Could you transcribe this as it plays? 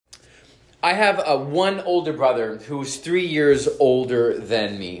I have one older brother who's 3 years older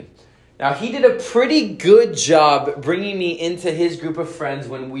than me. Now, he did a pretty good job bringing me into his group of friends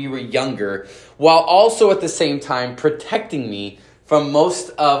when we were younger, while also at the same time protecting me from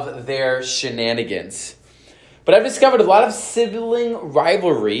most of their shenanigans. But I've discovered a lot of sibling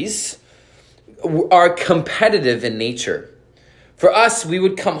rivalries are competitive in nature. For us, we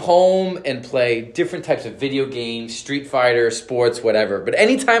would come home and play different types of video games, Street Fighter, sports, whatever. But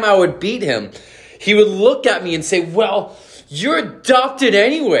anytime I would beat him, he would look at me and say, "Well, you're adopted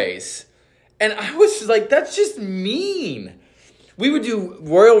anyways." And I was just like, that's just mean. We would do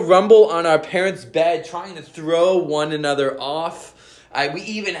Royal Rumble on our parents' bed, trying to throw one another off. We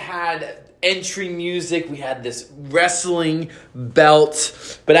even had entry music. We had this wrestling belt.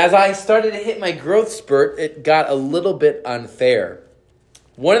 But as I started to hit my growth spurt, it got a little bit unfair.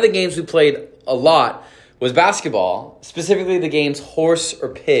 One of the games we played a lot was basketball, specifically the games horse or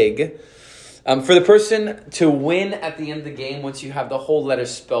pig. For the person to win at the end of the game, once you have the whole letter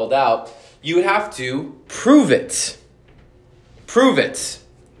spelled out, you would have to prove it. Prove it.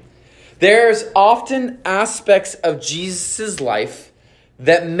 There's often aspects of Jesus' life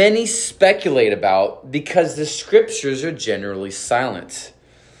that many speculate about because the scriptures are generally silent.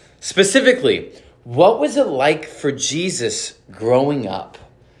 Specifically, what was it like for Jesus growing up?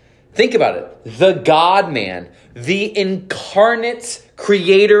 Think about it. The God-man, the incarnate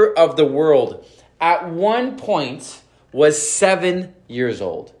creator of the world, at one point was 7 years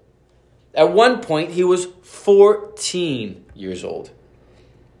old. At one point, he was 14 years old.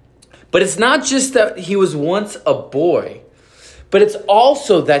 But it's not just that he was once a boy, but it's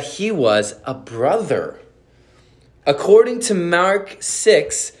also that he was a brother. According to Mark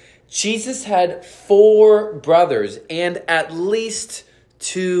 6, Jesus had 4 brothers and at least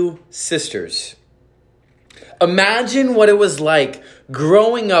 2 sisters. Imagine what it was like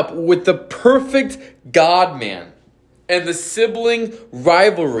growing up with the perfect God-man and the sibling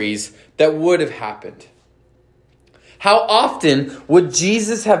rivalries that would have happened. How often would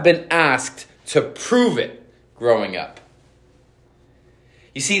Jesus have been asked to prove it growing up?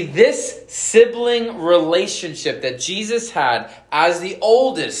 You see, this sibling relationship that Jesus had as the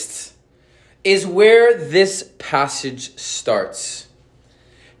oldest is where this passage starts.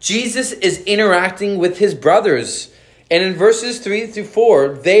 Jesus is interacting with his brothers. And in verses 3 through 4,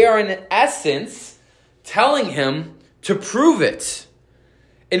 they are in essence telling him to prove it.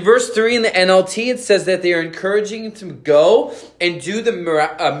 In verse 3 in the NLT, it says that they are encouraging him to go and do the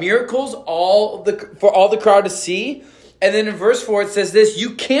miracles for all the crowd to see. And then in verse 4, it says this: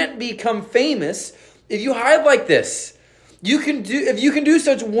 you can't become famous if you hide like this. If you can do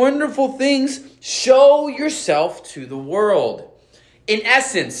such wonderful things, show yourself to the world. In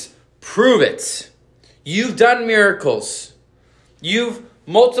essence, prove it. You've done miracles. You've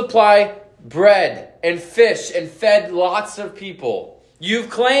multiplied bread and fish and fed lots of people.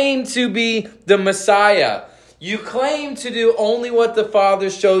 You've claimed to be the Messiah. You claim to do only what the Father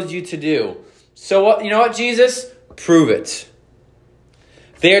shows you to do. So what? You know what, Jesus? Prove it.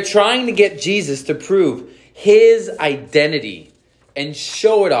 They are trying to get Jesus to prove his identity and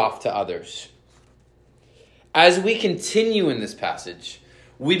show it off to others. As we continue in this passage,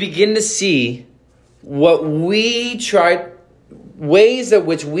 we begin to see ways in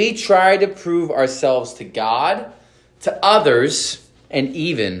which we try to prove ourselves to God, to others, and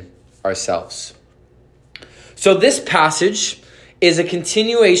even ourselves. So this passage is a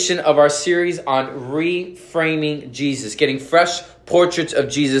continuation of our series on reframing Jesus, getting fresh portraits of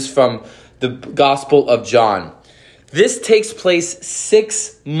Jesus from the Gospel of John. This takes place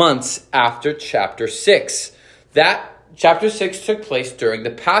 6 months after chapter 6. That chapter 6 took place during the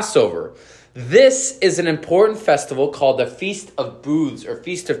Passover. This is an important festival called the Feast of Booths or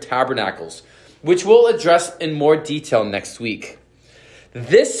Feast of Tabernacles, which we'll address in more detail next week.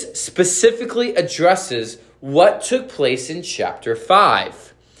 This specifically addresses what took place in chapter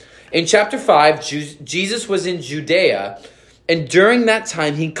 5. In chapter 5, Jesus was in Judea, and during that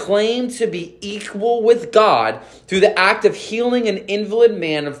time, he claimed to be equal with God through the act of healing an invalid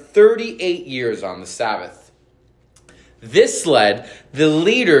man of 38 years on the Sabbath. This led the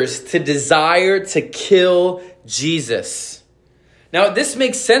leaders to desire to kill Jesus. Now, this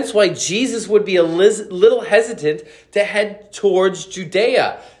makes sense why Jesus would be a little hesitant to head towards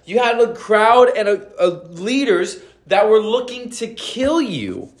Judea. You had a crowd and leaders that were looking to kill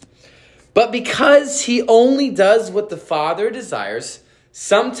you. But because he only does what the Father desires,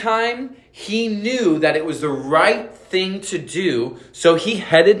 sometime he knew that it was the right thing to do, so he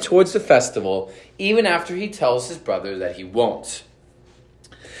headed towards the festival, even after he tells his brother that he won't.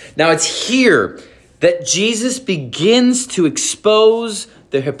 Now, it's here that Jesus begins to expose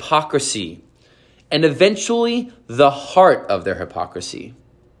their hypocrisy and eventually the heart of their hypocrisy.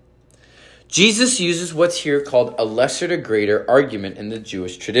 Jesus uses what's here called a lesser to greater argument in the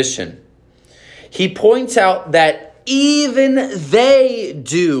Jewish tradition. He points out that even they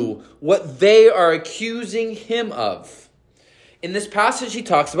do what they are accusing him of. In this passage, he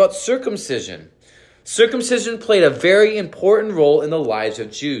talks about circumcision. Circumcision played a very important role in the lives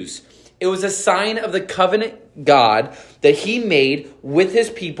of Jews. It was a sign of the covenant God that he made with his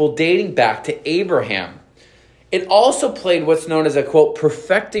people dating back to Abraham. It also played what's known as a, quote,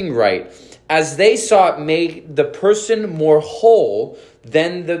 perfecting rite, as they saw it made the person more whole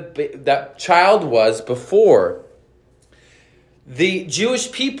than that child was before. The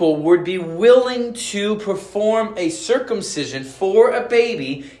Jewish people would be willing to perform a circumcision for a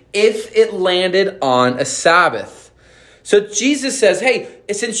baby if it landed on a Sabbath. So Jesus says, hey,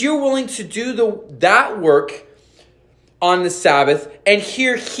 since you're willing to do that work on the Sabbath, and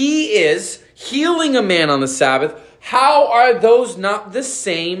here he is healing a man on the Sabbath, how are those not the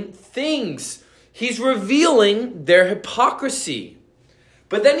same things? He's revealing their hypocrisy.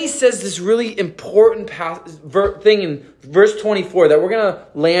 But then he says this really important thing in verse 24 that we're going to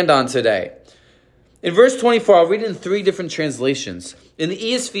land on today. In verse 24, I'll read it in 3 different translations. In the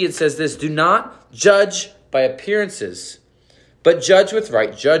ESV, it says this: do not judge by appearances, but judge with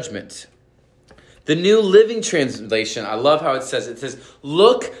right judgment. The New Living Translation, I love how it says,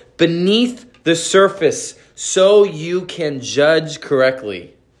 look beneath the surface so you can judge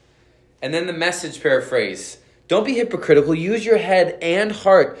correctly. And then the Message paraphrase: don't be hypocritical. Use your head and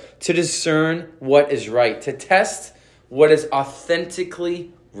heart to discern what is right, to test what is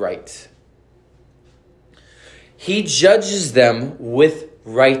authentically right. He judges them with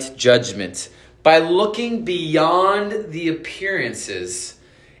right judgment by looking beyond the appearances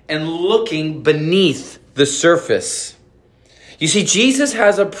and looking beneath the surface. You see, Jesus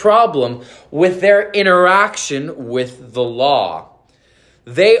has a problem with their interaction with the law.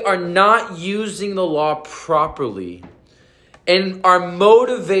 They are not using the law properly and are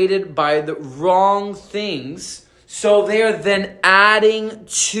motivated by the wrong things, so they are then adding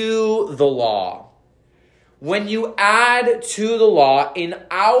to the law. When you add to the law in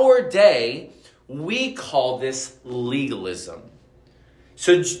our day, we call this legalism.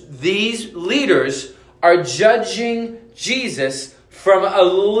 So these leaders are judging Jesus from a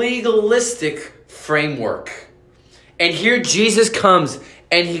legalistic framework. And here Jesus comes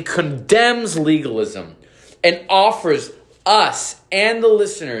and he condemns legalism and offers us and the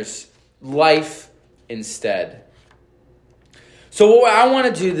listeners life instead. So what I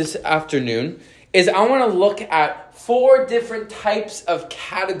want to do this afternoon is I want to look at 4 different types of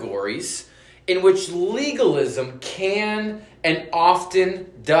categories in which legalism can and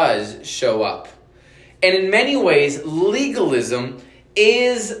often does show up. And in many ways, legalism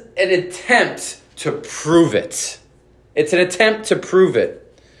is an attempt to prove it. It's an attempt to prove it.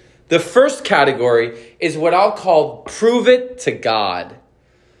 The first category is what I'll call prove it to God.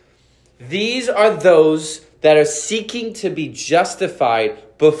 These are those that are seeking to be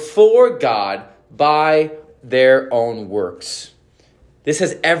justified before God by their own works. This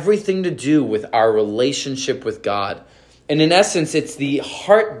has everything to do with our relationship with God. And in essence, it's the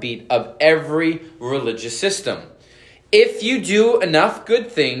heartbeat of every religious system. If you do enough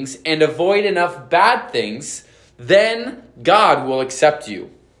good things and avoid enough bad things, then God will accept you.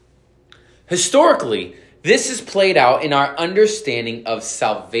 Historically, this is played out in our understanding of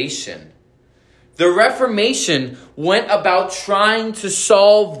salvation. The Reformation went about trying to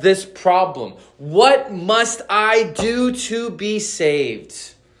solve this problem. What must I do to be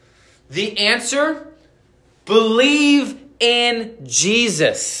saved? The answer? Believe in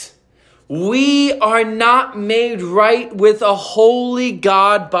Jesus. We are not made right with a holy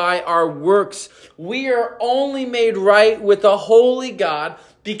God by our works. We are only made right with a holy God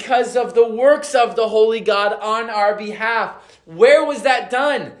because of the works of the holy God on our behalf. Where was that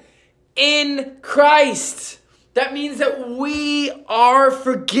done? In Christ. That means that we are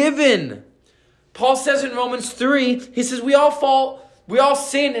forgiven. Paul says in Romans 3, he says we all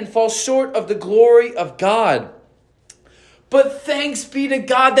sin and fall short of the glory of God. But thanks be to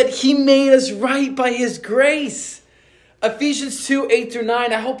God that he made us right by his grace. Ephesians 2, 8-9.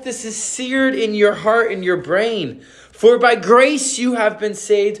 I hope this is seared in your heart and your brain. For by grace you have been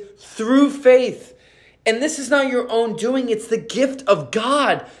saved through faith. And this is not your own doing. It's the gift of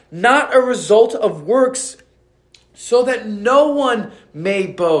God, not a result of works, so that no one may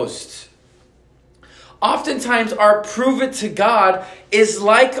boast. Oftentimes our prove it to God is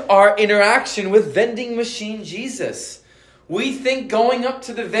like our interaction with vending machine Jesus. We think going up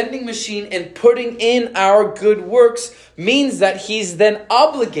to the vending machine and putting in our good works means that he's then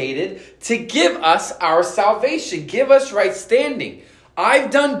obligated to give us our salvation, give us right standing.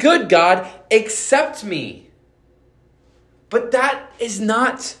 I've done good, God, accept me. But that is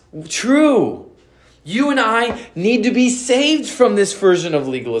not true. You and I need to be saved from this version of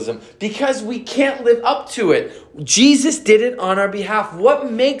legalism because we can't live up to it. Jesus did it on our behalf. What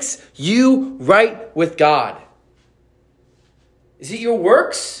makes you right with God? Is it your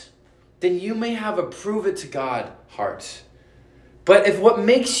works? Then you may have a prove it to God heart. But if what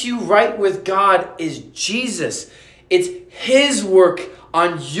makes you right with God is Jesus, it's his work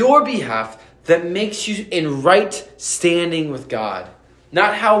on your behalf that makes you in right standing with God,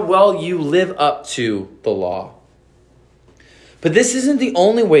 not how well you live up to the law. But this isn't the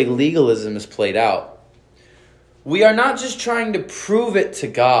only way legalism is played out. We are not just trying to prove it to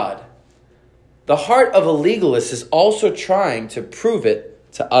God. The heart of a legalist is also trying to prove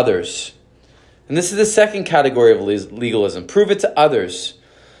it to others. And this is the second category of legalism, prove it to others.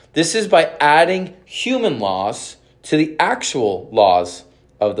 This is by adding human laws to the actual laws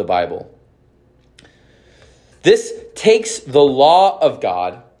of the Bible. This takes the law of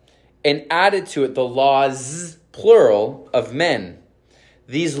God and added to it the laws, plural, of men.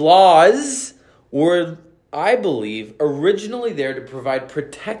 These laws were, I believe, originally there to provide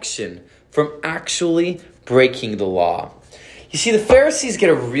protection from actually breaking the law. You see, the Pharisees get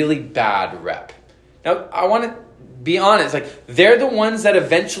a really bad rep. Now, I want to be honest. They're the ones that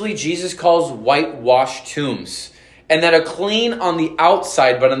eventually Jesus calls whitewashed tombs, and that are clean on the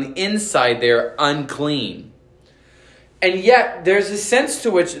outside, but on the inside they're unclean. And yet, there's a sense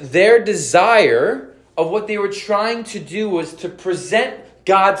to which their desire of what they were trying to do was to present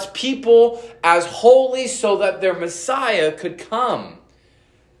God's people as holy so that their Messiah could come.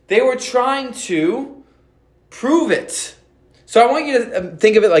 They were trying to prove it. So I want you to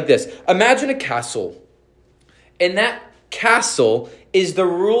think of it like this. Imagine a castle. And that castle is the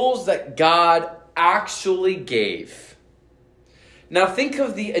rules that God actually gave. Now think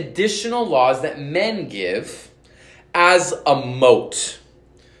of the additional laws that men give as a moat.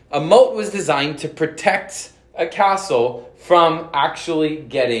 A moat was designed to protect a castle from actually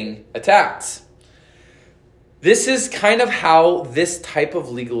getting attacked. This is kind of how this type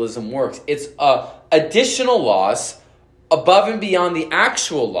of legalism works. It's additional laws above and beyond the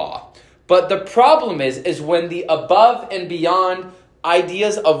actual law. But the problem is when the above and beyond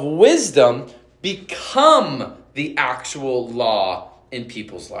ideas of wisdom become the actual law in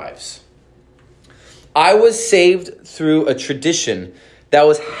people's lives. I was saved through a tradition that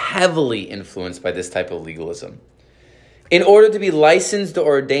was heavily influenced by this type of legalism. In order to be licensed or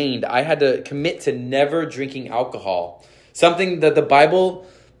ordained, I had to commit to never drinking alcohol, something that the Bible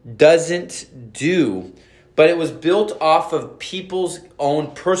doesn't do, but it was built off of people's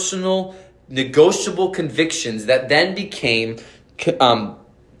own personal negotiable convictions that then became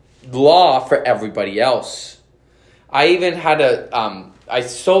law for everybody else. I even had I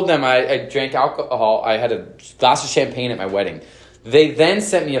sold them, I drank alcohol, I had a glass of champagne at my wedding. They then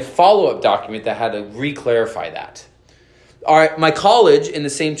sent me a follow-up document that had to re-clarify that. All right, my college, in the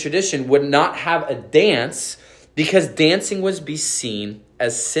same tradition, would not have a dance because dancing was be seen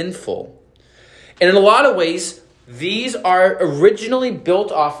as sinful. And in a lot of ways, these are originally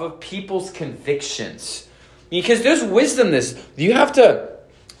built off of people's convictions. Because there's wisdom in this. You have to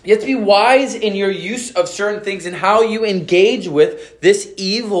be wise in your use of certain things and how you engage with this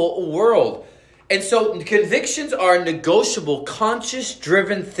evil world. And so convictions are negotiable,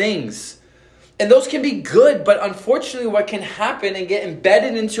 conscious-driven things. And those can be good, but unfortunately what can happen and get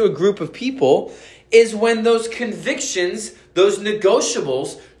embedded into a group of people is when those convictions, those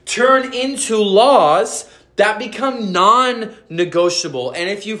negotiables, turn into laws that become non-negotiable. And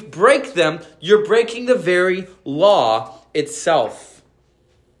if you break them, you're breaking the very law itself.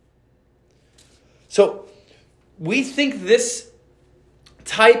 So we think this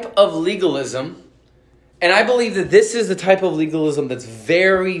type of legalism, and I believe that this is the type of legalism that's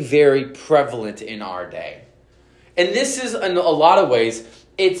very, very prevalent in our day. And this is, in a lot of ways,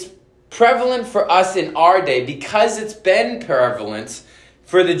 it's prevalent for us in our day because it's been prevalent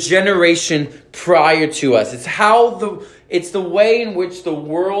for the generation prior to us. It's the way in which the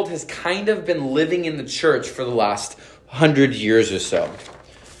world has kind of been living in the church for the last 100 years or so.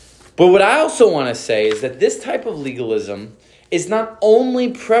 But what I also want to say is that this type of legalism is not only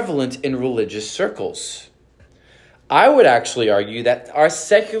prevalent in religious circles. I would actually argue that our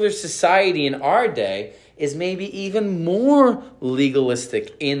secular society in our day is maybe even more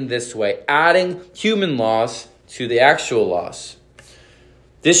legalistic in this way, adding human laws to the actual laws.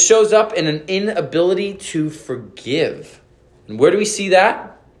 This shows up in an inability to forgive. And where do we see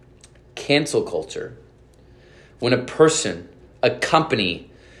that? Cancel culture. When a person, a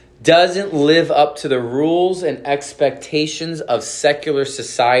company, doesn't live up to the rules and expectations of secular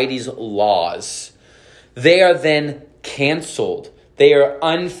society's laws, they are then canceled. They are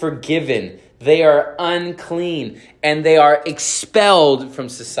unforgiven. They are unclean. And they are expelled from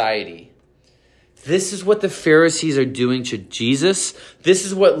society. This is what the Pharisees are doing to Jesus. This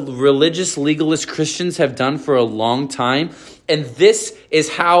is what religious legalist Christians have done for a long time. And this is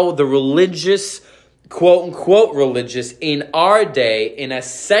how the religious, quote unquote religious, in our day, in a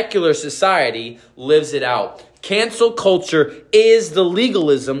secular society, lives it out. Cancel culture is the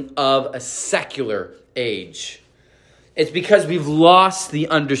legalism of a secular age. It's because we've lost the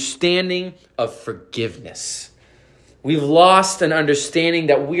understanding of forgiveness. We've lost an understanding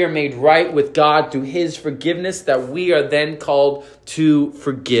that we are made right with God through his forgiveness, that we are then called to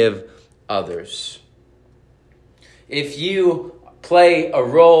forgive others. If you play a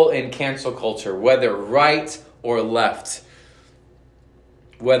role in cancel culture, whether right or left,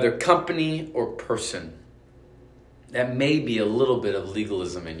 whether company or person, that may be a little bit of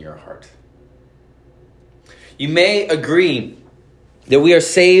legalism in your heart. You may agree that we are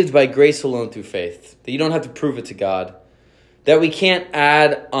saved by grace alone through faith, that you don't have to prove it to God, that we can't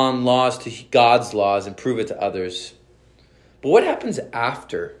add on laws to God's laws and prove it to others. But what happens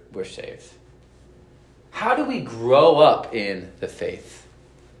after we're saved? How do we grow up in the faith?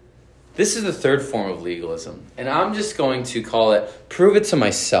 This is the third form of legalism, and I'm just going to call it prove it to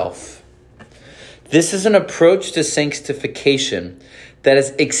myself. This is an approach to sanctification that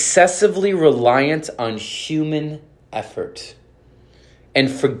is excessively reliant on human effort and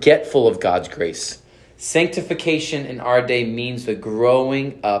forgetful of God's grace. Sanctification in our day means the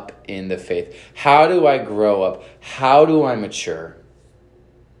growing up in the faith. How do I grow up? How do I mature?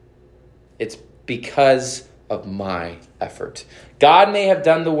 It's because of my effort. God may have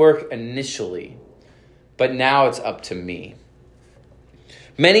done the work initially, but now it's up to me.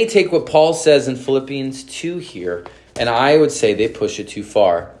 Many take what Paul says in Philippians 2 here, and I would say they push it too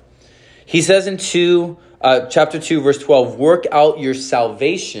far. He says in chapter 2, verse 12, work out your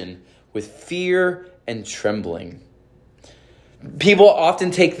salvation with fear and trembling. People often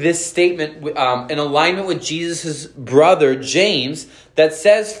take this statement in alignment with Jesus' brother, James, that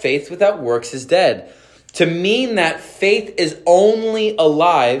says faith without works is dead, to mean that faith is only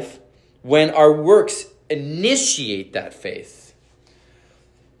alive when our works initiate that faith.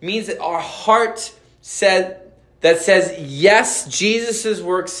 It means that our heart says, yes, Jesus'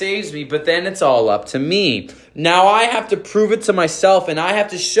 work saves me, but then it's all up to me. Now I have to prove it to myself, and I have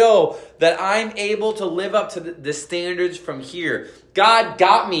to show that I'm able to live up to the standards from here. God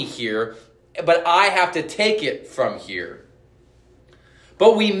got me here, but I have to take it from here.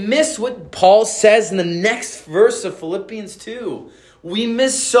 But we miss what Paul says in the next verse of Philippians 2. We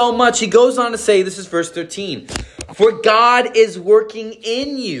miss so much. He goes on to say, this is verse 13, for God is working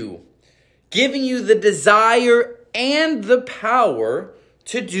in you, giving you the desire and the power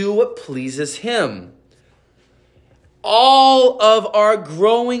to do what pleases him. All of our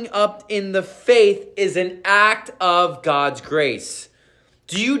growing up in the faith is an act of God's grace.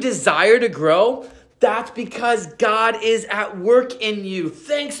 Do you desire to grow? That's because God is at work in you.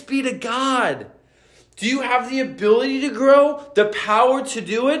 Thanks be to God. Do you have the ability to grow? The power to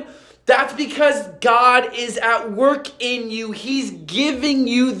do it? That's because God is at work in you. He's giving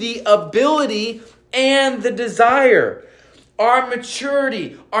you the ability and the desire. Our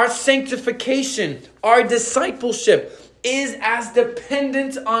maturity, our sanctification, our discipleship is as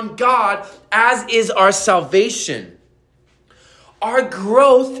dependent on God as is our salvation. Our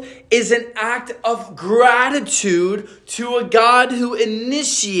growth is an act of gratitude to a God who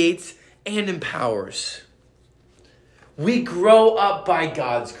initiates and empowers. We grow up by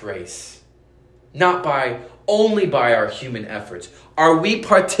God's grace, not only by our human efforts. Are we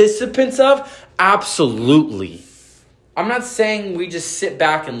participants of? Absolutely. I'm not saying we just sit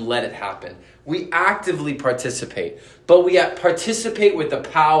back and let it happen. We actively participate, but we participate with the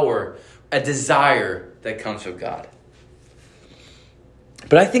power, a desire that comes from God.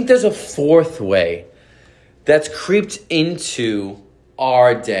 But I think there's a fourth way that's creeped into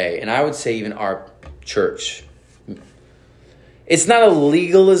our day, and I would say even our church. It's not a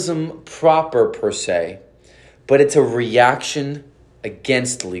legalism proper per se, but it's a reaction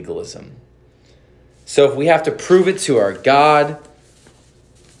against legalism. So if we have to prove it to our God,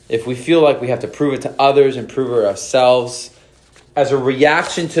 if we feel like we have to prove it to others and prove it ourselves, as a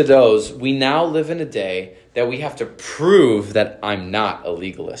reaction to those, we now live in a day that we have to prove that I'm not a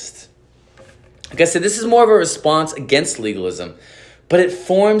legalist. Like I said, this is more of a response against legalism, but it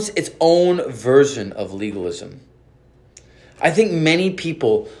forms its own version of legalism. I think many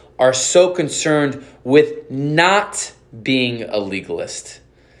people are so concerned with not being a legalist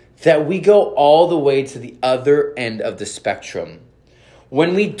that we go all the way to the other end of the spectrum.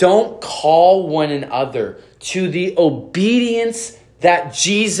 When we don't call one another to the obedience that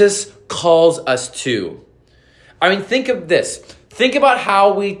Jesus calls us to. I mean, think of this. Think about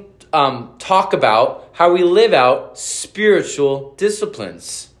how we talk about, how we live out spiritual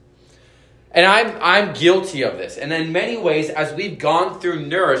disciplines. And I'm guilty of this. And in many ways, as we've gone through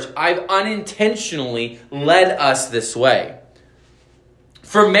Nourish, I've unintentionally led us this way.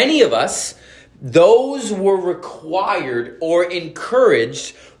 For many of us, those were required or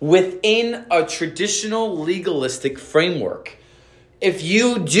encouraged within a traditional legalistic framework. If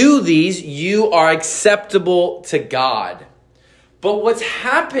you do these, you are acceptable to God. But what's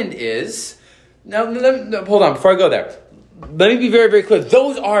happened is, now hold on, before I go there, let me be very, very clear.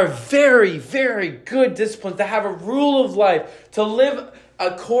 Those are very, very good disciplines to have a rule of life, to live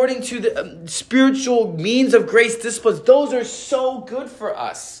according to the spiritual means of grace disciplines. Those are so good for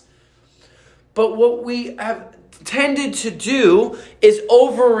us. But what we have tended to do is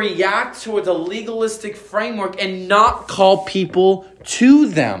overreact towards a legalistic framework and not call people to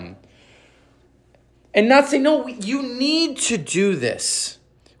them. And not say, no, you need to do this.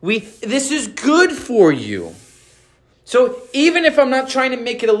 This is good for you. So even if I'm not trying to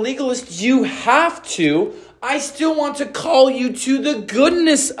make it a legalist, you have to, I still want to call you to the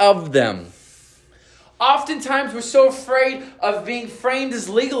goodness of them. Oftentimes we're so afraid of being framed as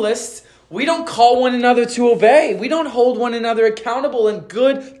legalists, we don't call one another to obey. We don't hold one another accountable in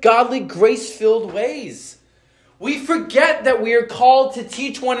good, godly, grace-filled ways. We forget that we are called to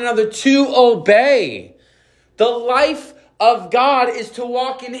teach one another to obey. The life of God is to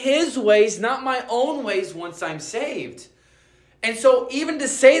walk in His ways, not my own ways once I'm saved. And so even to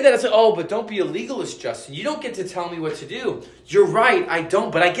say that, it's like, oh, but don't be a legalist, Justin. You don't get to tell me what to do. You're right, I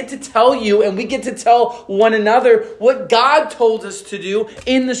don't. But I get to tell you, and we get to tell one another what God told us to do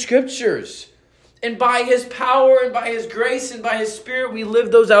in the Scriptures. And by His power and by His grace and by His Spirit, we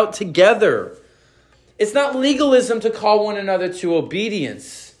live those out together. It's not legalism to call one another to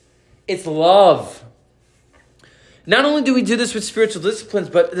obedience. It's love. Not only do we do this with spiritual disciplines,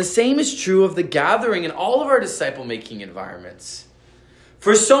 but the same is true of the gathering and all of our disciple-making environments.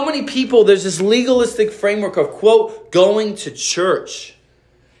 For so many people, there's this legalistic framework of, quote, going to church.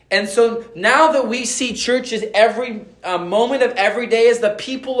 And so now that we see churches every moment of every day as the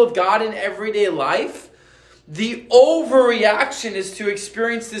people of God in everyday life, the overreaction is to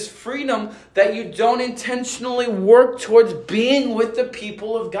experience this freedom that you don't intentionally work towards being with the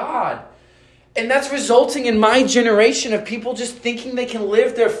people of God. And that's resulting in my generation of people just thinking they can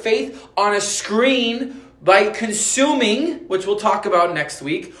live their faith on a screen by consuming, which we'll talk about next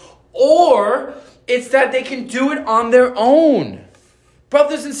week, or it's that they can do it on their own.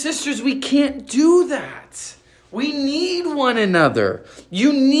 Brothers and sisters, we can't do that. We need one another.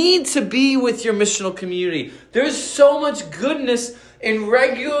 You need to be with your missional community. There's so much goodness in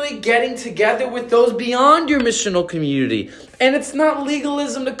regularly getting together with those beyond your missional community. And it's not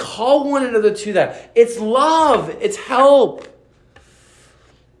legalism to call one another to that. It's love. It's help.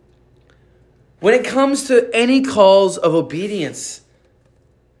 When it comes to any calls of obedience,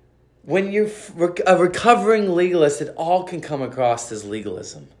 when you're a recovering legalist, it all can come across as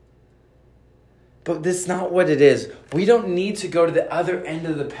legalism. But that's not what it is. We don't need to go to the other end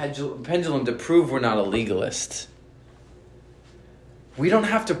of the pendulum to prove we're not a legalist. We don't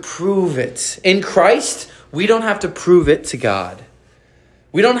have to prove it. In Christ, we don't have to prove it to God.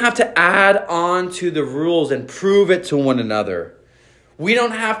 We don't have to add on to the rules and prove it to one another. We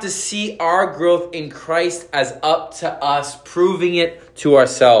don't have to see our growth in Christ as up to us, proving it to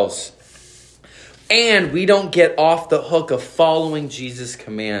ourselves. And we don't get off the hook of following Jesus'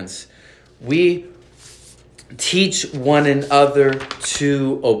 commands. We teach one another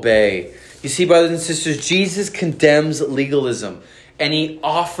to obey. You see, brothers and sisters, Jesus condemns legalism. And He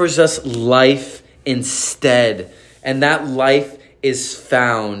offers us life instead. And that life is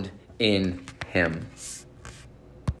found in Him.